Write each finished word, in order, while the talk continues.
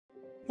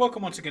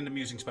Welcome once again to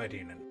Musings by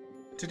Danon.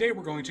 Today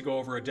we're going to go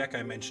over a deck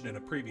I mentioned in a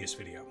previous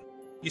video.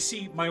 You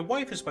see, my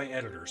wife is my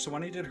editor, so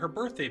when I did her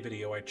birthday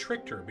video I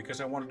tricked her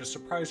because I wanted to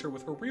surprise her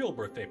with her real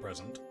birthday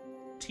present,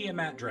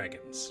 Tiamat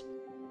Dragons.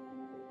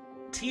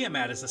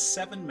 Tiamat is a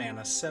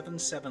 7-mana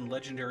 7/7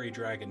 legendary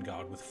dragon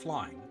god with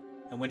flying,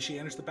 and when she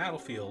enters the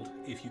battlefield,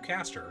 if you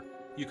cast her,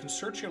 you can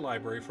search your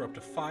library for up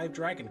to 5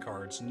 dragon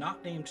cards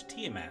not named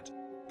Tiamat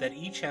that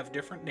each have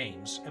different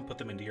names and put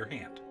them into your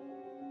hand.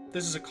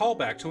 This is a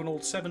callback to an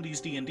old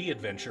 70s D&D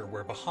adventure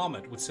where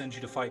Bahamut would send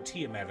you to fight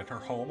Tiamat in her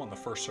home on the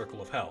first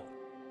circle of hell.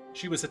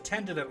 She was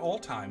attended at all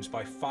times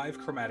by 5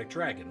 chromatic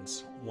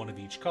dragons, one of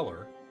each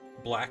color: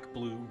 black,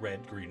 blue,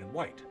 red, green, and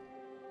white.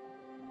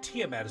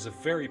 Tiamat is a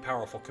very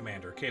powerful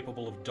commander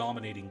capable of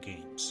dominating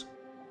games.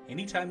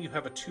 Anytime you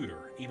have a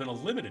tutor, even a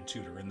limited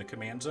tutor, in the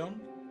command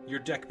zone, your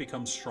deck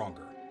becomes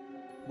stronger.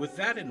 With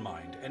that in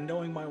mind, and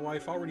knowing my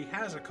wife already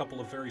has a couple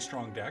of very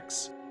strong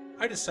decks,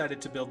 I decided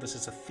to build this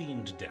as a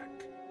themed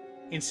deck.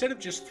 Instead of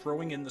just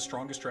throwing in the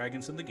strongest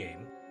dragons in the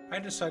game, I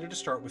decided to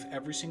start with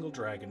every single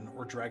dragon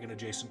or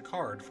dragon-adjacent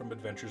card from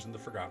Adventures in the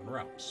Forgotten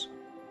Realms.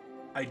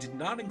 I did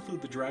not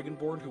include the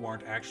Dragonborn who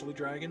aren't actually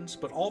dragons,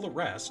 but all the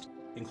rest,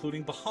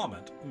 including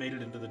Bahamut, made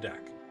it into the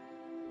deck.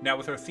 Now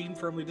with our theme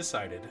firmly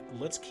decided,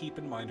 let's keep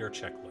in mind our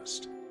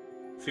checklist.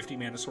 50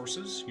 mana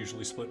sources,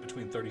 usually split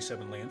between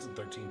 37 lands and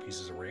 13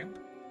 pieces of ramp,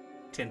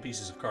 10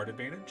 pieces of card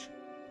advantage,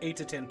 8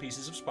 to 10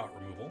 pieces of spot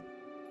removal,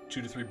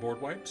 2 to 3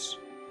 board wipes,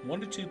 1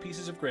 to 2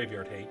 pieces of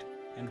graveyard hate,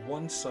 and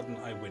 1 sudden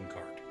I win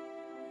card.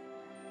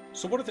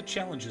 So what are the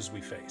challenges we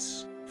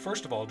face?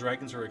 First of all,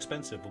 dragons are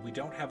expensive, but we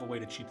don't have a way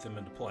to cheap them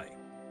into play.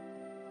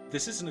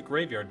 This isn't a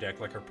graveyard deck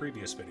like our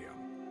previous video,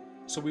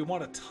 so we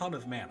want a ton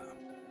of mana.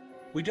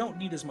 We don't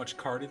need as much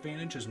card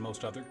advantage as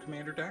most other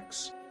commander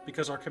decks,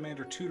 because our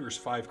commander tutors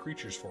 5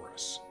 creatures for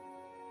us.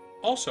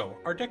 Also,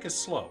 our deck is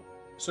slow,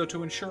 so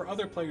to ensure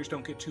other players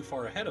don't get too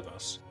far ahead of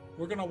us,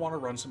 we're going to want to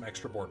run some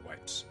extra board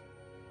wipes.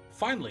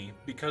 Finally,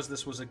 because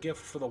this was a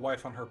gift for the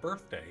wife on her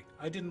birthday,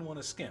 I didn't want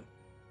to skimp,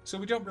 so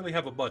we don't really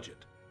have a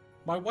budget.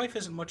 My wife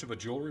isn't much of a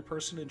jewelry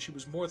person, and she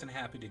was more than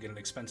happy to get an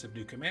expensive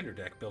new commander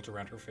deck built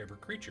around her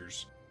favorite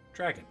creatures,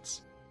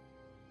 dragons.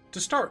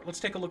 To start, let's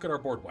take a look at our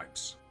board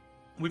wipes.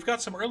 We've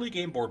got some early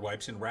game board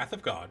wipes in Wrath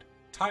of God,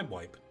 Time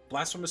Wipe,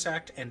 Blasphemous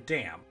Act, and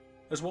Damn,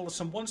 as well as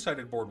some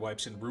one-sided board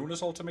wipes in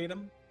Ruinous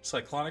Ultimatum,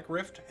 Cyclonic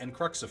Rift, and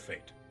Crux of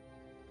Fate.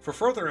 For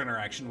further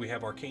interaction, we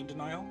have Arcane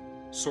Denial,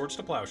 Swords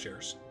to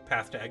Plowshares,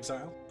 Path to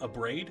Exile,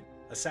 Abrade,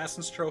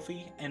 Assassin's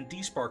Trophy, and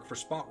Despark for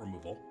spot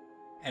removal,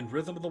 and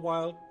Rhythm of the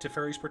Wild,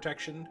 Teferi's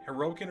Protection,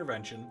 Heroic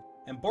Intervention,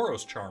 and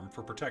Boros Charm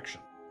for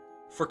protection.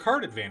 For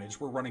card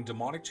advantage, we're running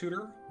Demonic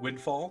Tutor,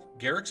 Windfall,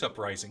 Garruk's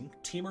Uprising,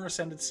 Temur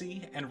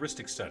Ascendancy, and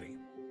Rhystic Study.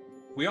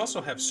 We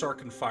also have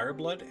Sarkhan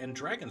Fireblood and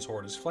Dragon's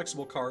Horde as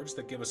flexible cards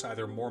that give us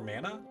either more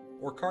mana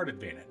or card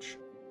advantage.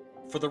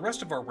 For the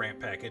rest of our ramp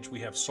package,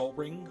 we have Sol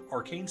Ring,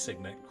 Arcane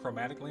Signet,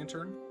 Chromatic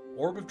Lantern,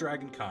 Orb of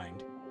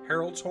Dragonkind,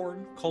 Herald's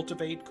Horn,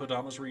 Cultivate,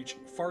 Kodama's Reach,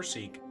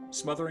 Farseek,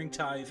 Smothering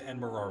Tithe, and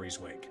Mirari's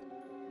Wake.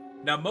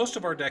 Now most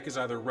of our deck is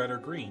either red or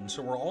green,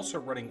 so we're also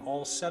running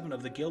all 7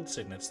 of the guild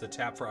signets that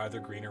tap for either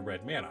green or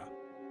red mana: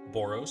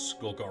 Boros,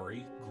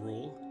 Golgari,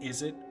 Gruul,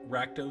 Izzet,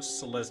 Rakdos,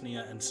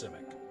 Selesnya, and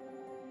Simic.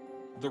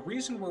 The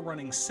reason we're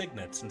running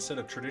signets instead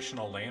of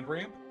traditional land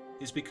ramp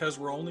is because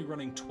we're only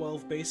running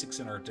 12 basics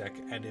in our deck,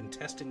 and in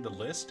testing the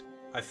list,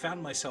 I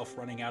found myself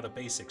running out of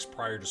basics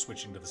prior to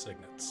switching to the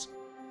signets.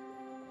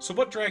 So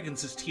what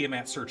dragons is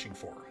Tiamat searching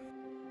for?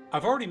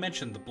 I've already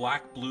mentioned the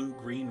black, blue,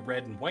 green,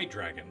 red, and white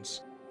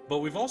dragons, but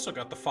we've also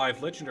got the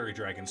 5 legendary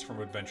dragons from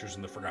Adventures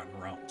in the Forgotten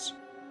Realms: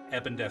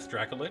 Ebon Death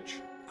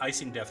Dracolich,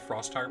 Icing Death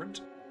Frost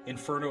Tyrant,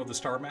 Inferno of the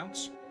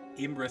Starmounts,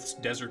 Imrith's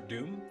Desert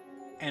Doom,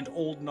 and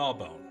Old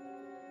Gnawbone.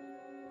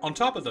 On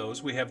top of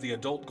those, we have the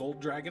Adult Gold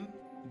Dragon,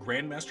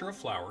 Grandmaster of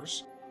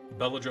Flowers,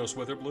 Beledros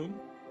Witherbloom,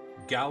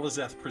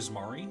 Galazeth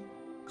Prismari,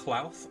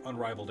 Klauth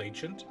Unrivaled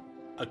Ancient,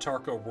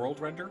 Atarka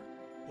Worldrender,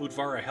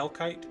 Udvara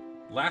Hellkite,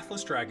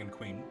 Lathless Dragon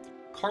Queen,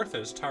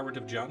 Karthas Tyrant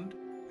of Jund,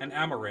 and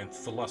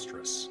Amaranth the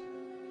Lustrous.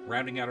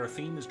 Rounding out our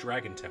theme is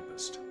Dragon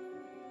Tempest.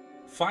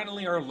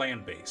 Finally, our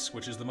land base,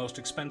 which is the most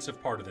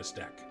expensive part of this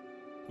deck.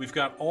 We've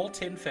got all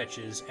 10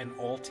 fetches and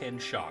all 10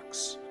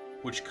 shocks,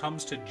 which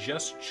comes to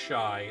just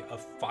shy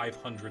of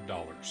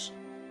 $500,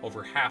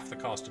 over half the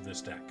cost of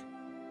this deck.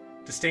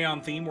 To stay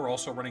on theme, we're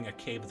also running a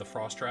Cave of the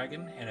Frost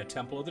Dragon and a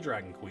Temple of the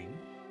Dragon Queen,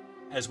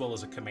 as well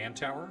as a Command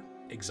Tower,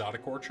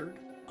 Exotic Orchard,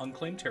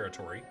 Unclaimed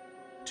Territory,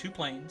 2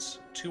 plains,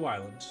 2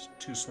 islands,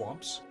 2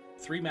 swamps,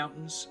 3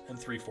 mountains, and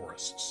 3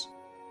 forests.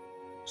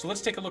 So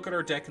let's take a look at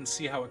our deck and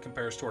see how it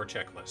compares to our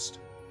checklist.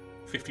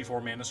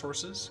 54 mana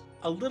sources,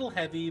 a little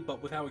heavy,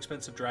 but with how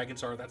expensive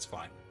dragons are, that's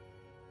fine.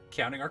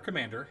 Counting our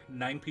commander,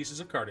 9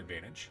 pieces of card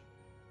advantage.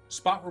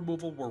 Spot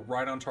removal, we're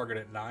right on target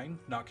at 9,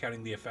 not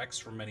counting the effects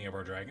from many of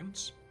our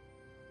dragons.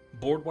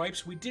 Board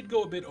wipes, we did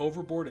go a bit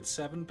overboard at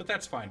 7, but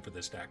that's fine for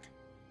this deck.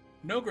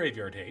 No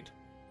graveyard hate.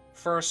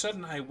 For our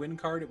sudden I win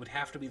card, it would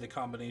have to be the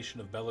combination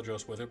of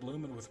Beledros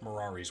Witherbloom and with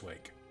Mirari's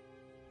Wake.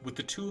 With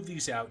the 2 of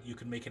these out, you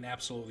can make an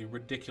absolutely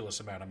ridiculous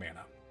amount of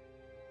mana.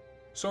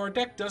 So our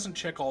deck doesn't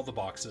check all the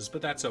boxes,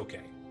 but that's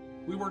okay.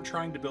 We weren't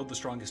trying to build the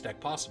strongest deck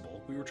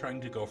possible, we were trying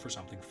to go for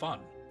something fun.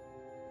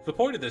 The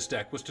point of this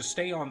deck was to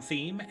stay on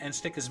theme and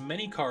stick as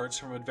many cards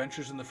from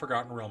Adventures in the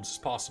Forgotten Realms as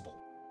possible.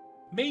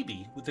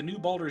 Maybe, with the new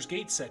Baldur's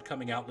Gate set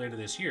coming out later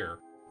this year,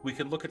 we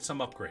can look at some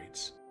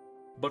upgrades.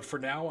 But for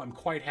now, I'm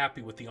quite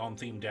happy with the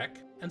on-theme deck,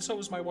 and so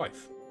is my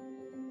wife.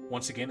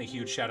 Once again, a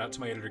huge shout out to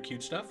my editor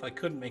Cute Stuff. I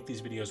couldn't make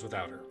these videos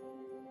without her.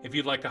 If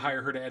you'd like to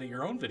hire her to edit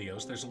your own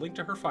videos, there's a link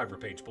to her Fiverr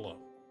page below.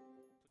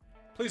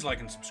 Please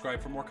like and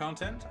subscribe for more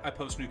content. I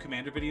post new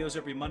Commander videos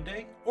every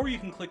Monday, or you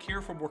can click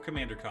here for more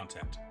Commander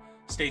content.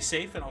 Stay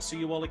safe, and I'll see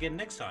you all again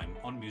next time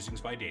on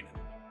Musings by Danon.